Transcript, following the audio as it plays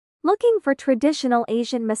Looking for traditional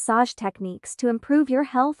Asian massage techniques to improve your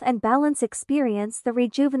health and balance? Experience the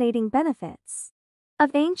rejuvenating benefits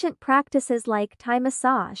of ancient practices like Thai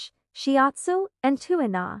massage, Shiatsu, and Tui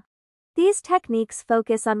Na. These techniques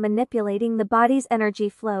focus on manipulating the body's energy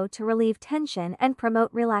flow to relieve tension and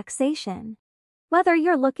promote relaxation. Whether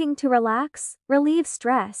you're looking to relax, relieve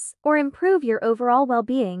stress, or improve your overall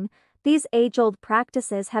well-being, these age-old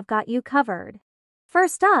practices have got you covered.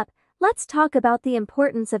 First up, let's talk about the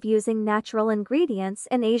importance of using natural ingredients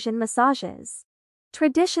in Asian massages.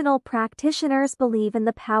 Traditional practitioners believe in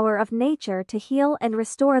the power of nature to heal and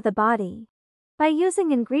restore the body. By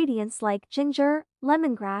using ingredients like ginger,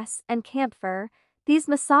 lemongrass, and camphor, these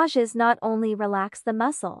massages not only relax the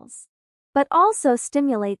muscles, but also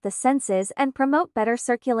stimulate the senses and promote better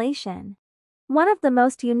circulation. One of the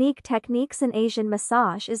most unique techniques in Asian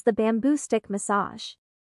massage is the bamboo stick massage.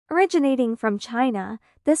 Originating from China,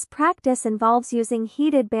 this practice involves using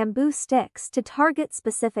heated bamboo sticks to target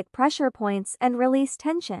specific pressure points and release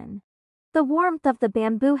tension. The warmth of the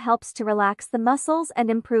bamboo helps to relax the muscles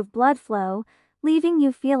and improve blood flow, leaving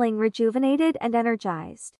you feeling rejuvenated and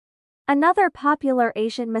energized. Another popular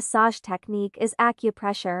Asian massage technique is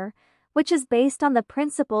acupressure, which is based on the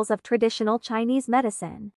principles of traditional Chinese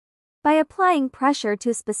medicine. By applying pressure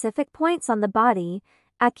to specific points on the body,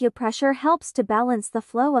 acupressure helps to balance the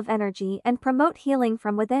flow of energy and promote healing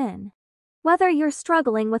from within. Whether you're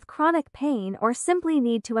struggling with chronic pain or simply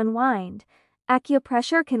need to unwind,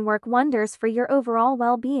 acupressure can work wonders for your overall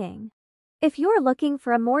well-being. If you're looking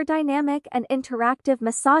for a more dynamic and interactive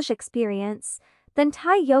massage experience, then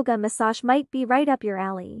Thai yoga massage might be right up your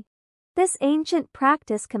alley. This ancient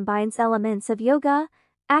practice combines elements of yoga,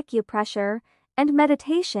 acupressure, and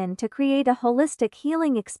meditation to create a holistic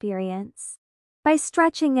healing experience. By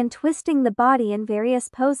stretching and twisting the body in various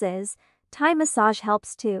poses, Thai massage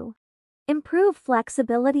helps to improve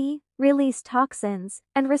flexibility, release toxins,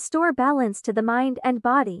 and restore balance to the mind and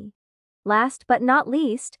body. Last but not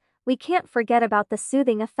least, we can't forget about the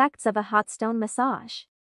soothing effects of a hot stone massage.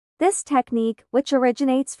 This technique, which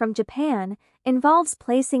originates from Japan, involves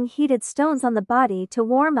placing heated stones on the body to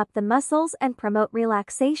warm up the muscles and promote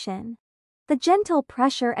relaxation. The gentle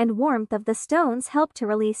pressure and warmth of the stones help to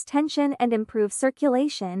release tension and improve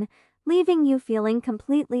circulation, leaving you feeling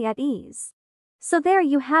completely at ease. So there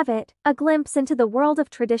you have it, a glimpse into the world of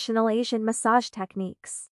traditional Asian massage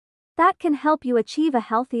techniques that can help you achieve a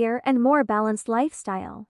healthier and more balanced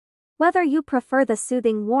lifestyle. Whether you prefer the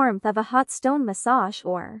soothing warmth of a hot stone massage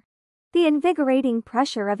or the invigorating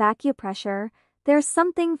pressure of acupressure, there's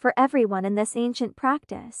something for everyone in this ancient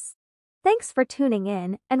practice. Thanks for tuning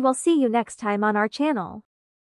in, and we'll see you next time on our channel.